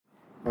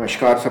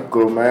नमस्कार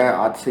सबको। मैं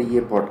आज से ये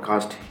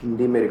पॉडकास्ट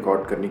हिंदी में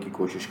रिकॉर्ड करने की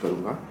कोशिश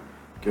करूँगा,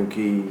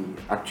 क्योंकि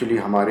एक्चुअली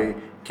हमारे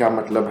क्या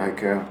मतलब है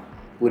क्या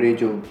पूरे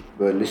जो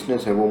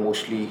लिसनर्स हैं वो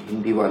मोस्टली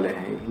हिंदी वाले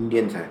हैं,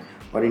 इंडियंस हैं।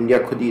 और इंडिया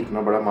खुद ही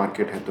इतना बड़ा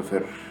मार्केट है, तो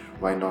फिर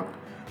why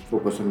not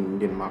focus on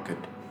Indian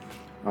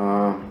market.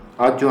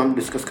 आज जो हम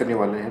डिस्कस करने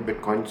वाले हैं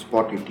बिटकॉइन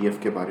स्पॉट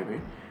ईटीएफ के बारे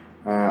में।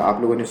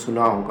 आप लोगों ने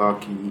सुना होगा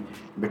कि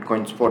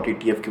बिटकॉइन स्पॉट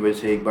ईटीएफ की वजह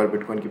से एक बार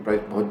बिटकॉइन की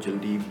प्राइस बहुत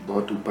जल्दी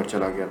बहुत ऊपर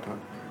चला गया था।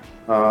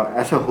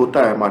 ऐसा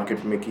होता है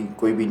मार्केट में कि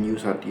कोई भी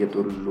न्यूज़ आती है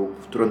तो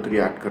लोग तुरंत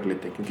रिएक्ट कर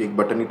लेते हैं, क्योंकि एक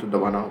बटन ही तो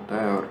दबाना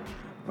होता है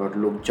और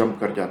लोग जंप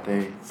कर जाते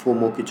हैं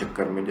फोमो के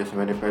चक्कर में। जैसे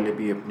मैंने पहले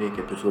भी अपने एक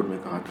एपिसोड में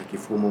कहा था कि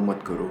फोमो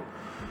मत करो।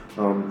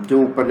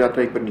 जो ऊपर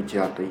जाता है एक बार नीचे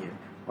आता ही है।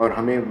 और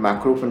हमें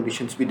मैक्रो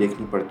कंडीशंस भी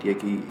देखनी पड़ती है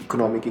कि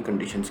इकोनॉमी की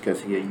कंडीशंस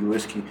कैसी है।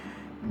 यूएस की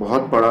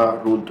बहुत बड़ा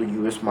रोल तो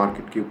यूएस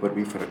मार्केट के ऊपर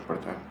भी फ़र्क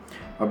पड़ता है।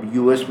 अब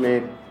यूएस में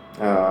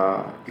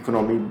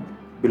इकोनॉमी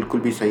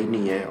बिल्कुल भी सही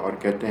नहीं है और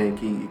कहते हैं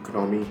कि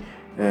इकोनॉमी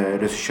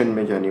रिसेशन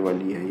में जाने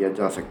वाली है या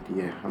जा सकती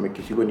है, हमें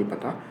किसी को नहीं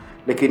पता।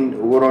 लेकिन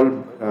ओवरऑल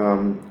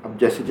अब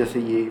जैसे जैसे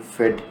ये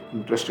फेड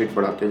इंटरेस्ट रेट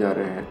बढ़ाते जा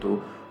रहे हैं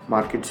तो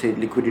मार्केट से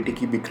लिक्विडिटी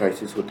की भी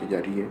क्राइसिस होती जा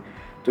रही है,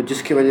 तो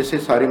जिसकी वजह से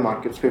सारे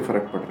मार्केट्स पे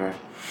फ़र्क पड़ रहा है।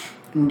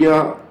 इंडिया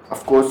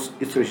ऑफ कोर्स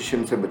इस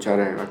रिसेशन से बचा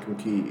रहेगा,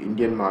 क्योंकि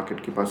इंडियन मार्केट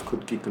के पास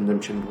खुद की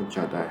कंजम्पशन बहुत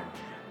ज़्यादा है।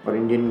 और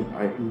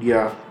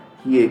इंडिया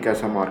ही एक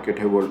ऐसा मार्केट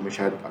है वर्ल्ड में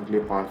शायद अगले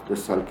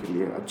 5-10 साल के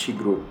लिए अच्छी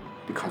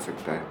ग्रोथ दिखा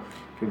सकता है,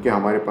 क्योंकि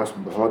हमारे पास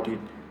बहुत ही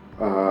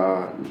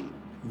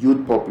यूथ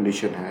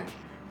पॉपुलेशन है।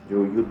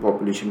 जो यूथ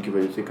पॉपुलेशन की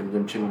वजह से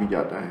कंजम्पशन भी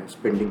ज़्यादा है,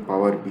 स्पेंडिंग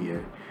पावर भी है,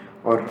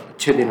 और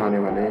अच्छे दिन आने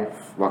वाले हैं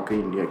वाकई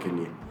इंडिया के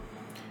लिए।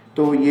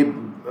 तो ये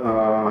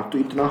तो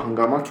इतना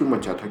हंगामा क्यों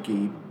मचा था कि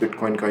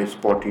बिटकॉइन का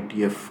स्पॉट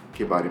ईटीएफ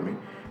के बारे में,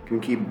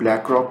 क्योंकि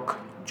ब्लैक रॉक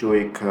जो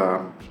एक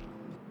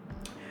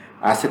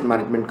एसेट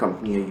मैनेजमेंट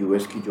कंपनी है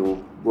यूएस की, जो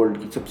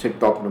वर्ल्ड की सबसे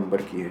टॉप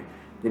नंबर की है,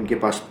 जिनके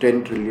पास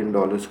 $10 ट्रिलियन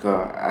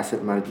का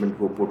एसेट मैनेजमेंट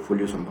वो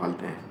पोर्टफोलियो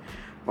संभालते हैं,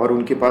 और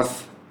उनके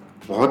पास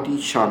बहुत ही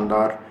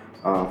शानदार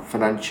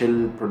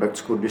फाइनेंशियल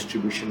प्रोडक्ट्स को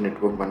डिस्ट्रीब्यूशन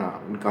नेटवर्क बना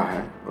उनका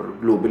है और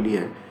ग्लोबली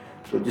है।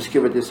 तो जिसकी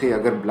वजह से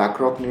अगर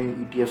ब्लैक रॉक ने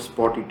ईटीएफ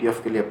स्पॉट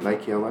ईटीएफ के लिए अप्लाई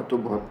किया हुआ है तो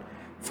बहुत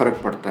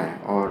फ़र्क पड़ता है।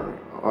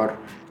 और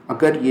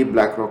अगर ये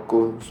ब्लैक रॉक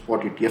को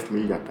स्पॉट ईटीएफ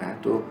मिल जाता है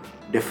तो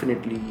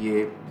डेफिनेटली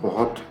ये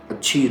बहुत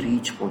अच्छी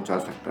रीच पहुंचा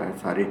सकता है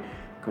सारे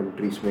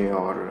कंट्रीज़ में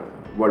और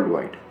वर्ल्ड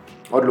वाइड,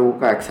 और लोगों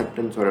का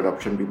एक्सेप्टेंस और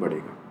अडॉप्शन भी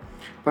बढ़ेगा।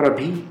 पर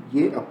अभी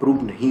ये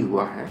अप्रूव नहीं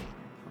हुआ है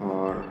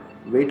और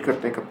वेट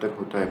करते हैं कब तक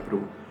होता है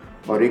अप्रूव,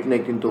 और एक न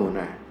एक दिन तो होना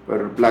है।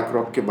 पर ब्लैक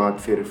रॉक के बाद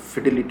फिर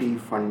फिडेलिटी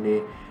फंड ने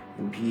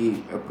भी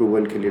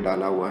अप्रूवल के लिए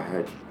डाला हुआ है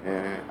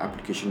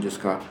एप्लीकेशन,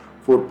 जिसका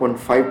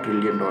 $4.5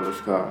 ट्रिलियन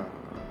का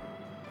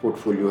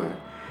पोर्टफोलियो है।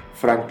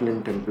 फ्रैंकलिन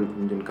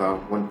टेम्पल्टन जिनका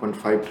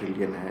 1.5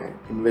 ट्रिलियन है,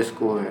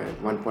 इन्वेस्को है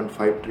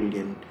 1.5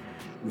 ट्रिलियन,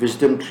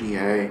 विजडम ट्री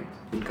है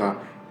जिनका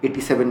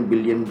 $87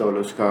 बिलियन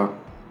का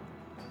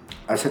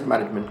एसेट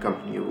मैनेजमेंट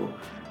कंपनी है, वो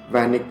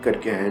वैनिक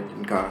करके है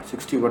जिनका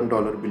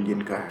 $61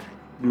 बिलियन का है,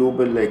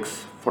 ग्लोबल एक्स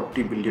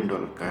 $40 बिलियन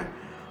का है,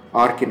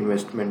 आर्क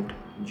इन्वेस्टमेंट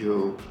जो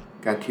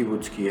कैथी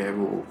वुड्स की है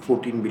वो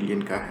 $14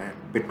 बिलियन का है,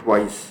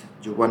 बिटवाइस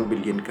जो $1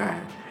 बिलियन का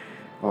है,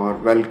 और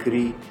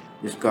वेलक्री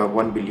जिसका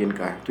 $1 बिलियन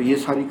का है। तो ये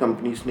सारी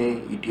कंपनीज़ ने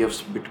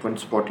ईटीएफ्स बिटकॉइन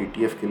स्पॉट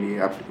ईटीएफ के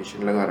लिए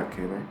एप्लीकेशन लगा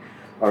रखे हुए हैं,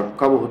 और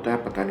कब होता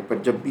है पता नहीं, पर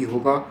जब भी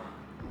होगा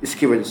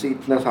इसकी वजह से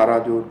इतना सारा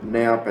जो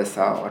नया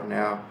पैसा और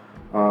नया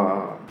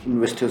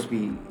इन्वेस्टर्स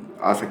भी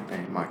आ सकते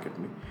हैं मार्केट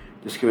में,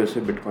 जिसकी वजह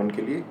से बिटकॉइन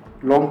के लिए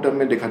लॉन्ग टर्म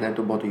में देखा जाए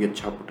तो बहुत ही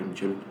अच्छा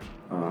पोटेंशियल,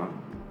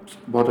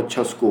 बहुत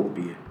अच्छा स्कोप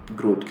भी है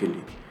ग्रोथ के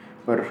लिए।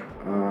 पर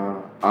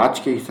आज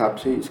के हिसाब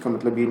से इसका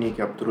मतलब ये नहीं है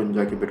कि आप तुरंत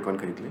जाके बिटकॉइन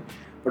खरीद लें,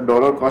 पर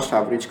डॉलर कॉस्ट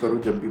एवरेज करो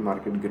जब भी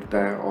मार्केट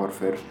गिरता है। और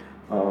फिर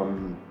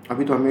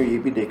अभी तो हमें ये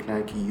भी देखना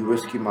है कि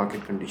यूएस की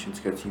मार्केट कंडीशंस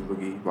कैसी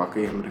होगी,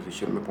 वाकई हम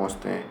रिसेशन में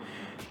पहुंचते हैं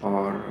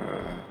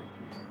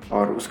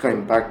और उसका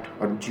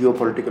इम्पैक्ट, और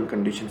जियोपॉलिटिकल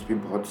कंडीशंस भी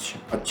बहुत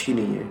अच्छी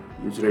नहीं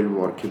है इजराइल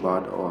वॉर के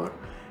बाद, और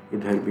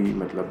इधर भी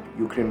मतलब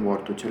यूक्रेन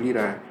वॉर तो चल ही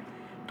रहा है।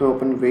 तो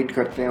अपन वेट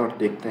करते हैं और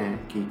देखते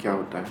हैं कि क्या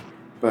होता है।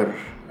 पर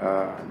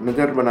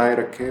नज़र बनाए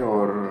रखें,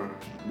 और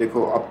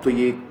देखो अब तो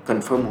ये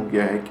कंफर्म हो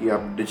गया है कि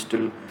आप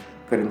डिजिटल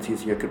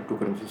करेंसीज या क्रिप्टो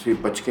करेंसी से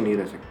बच के नहीं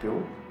रह सकते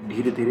हो।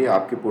 धीरे धीरे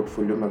आपके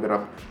पोर्टफोलियो में अगर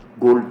आप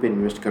गोल्ड पे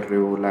इन्वेस्ट कर रहे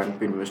हो, लैंड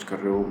पे इन्वेस्ट कर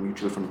रहे हो,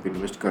 म्यूचुअल फंड पे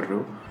इन्वेस्ट कर रहे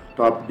हो,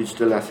 तो आप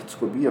डिजिटल एसेट्स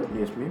को भी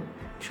अपने इसमें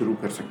शुरू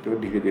कर सकते हो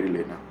धीरे धीरे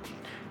लेना।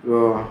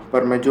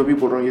 पर मैं जो भी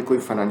बोल रहा हूँ ये कोई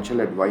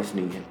फाइनेंशियल एडवाइस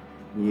नहीं है,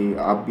 ये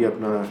आप भी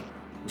अपना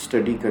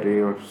स्टडी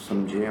करें और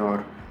समझें।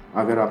 और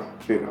अगर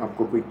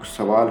आपको कोई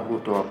सवाल हो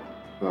तो आप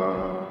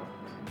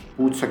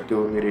पूछ सकते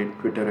हो मेरे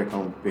ट्विटर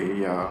अकाउंट पे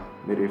या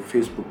मेरे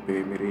फेसबुक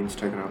पे, मेरे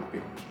इंस्टाग्राम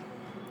पे।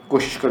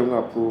 कोशिश करूँगा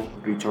आपको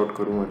रीच आउट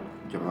करूँ और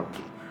जवाब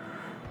दूँ।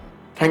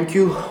 Thank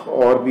you.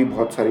 और भी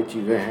बहुत सारी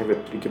चीज़ें हैं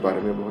वेब3 के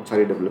बारे में, बहुत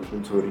सारी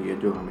डेवलपमेंट्स हो रही है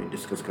जो हमें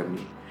डिस्कस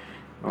करनी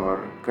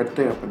और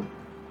करते हैं अपन।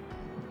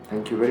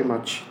 Thank you very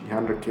much.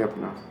 ध्यान रखिए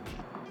अपना।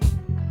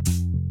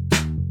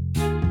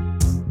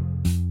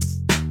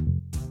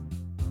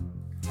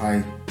 Hi,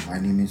 my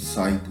name is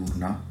Sai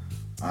Purna.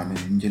 I'm an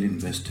angel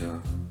investor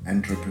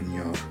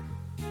entrepreneur,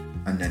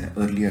 and an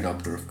early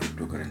adopter of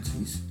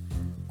cryptocurrencies,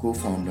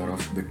 co-founder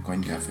of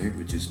Bitcoin Cafe,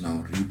 which is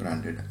now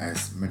rebranded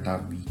as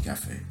Meta V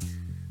Cafe.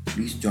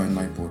 Please join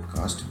my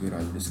podcast where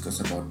I'll discuss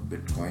about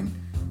Bitcoin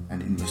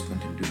and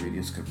investment into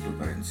various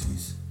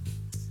cryptocurrencies.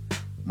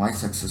 My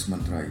success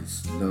mantra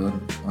is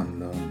learn,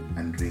 unlearn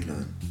and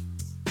relearn.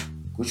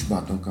 कुछ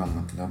बातों का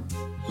मतलब,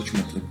 कुछ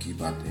मतलब की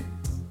बातें,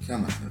 क्या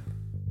मतलब?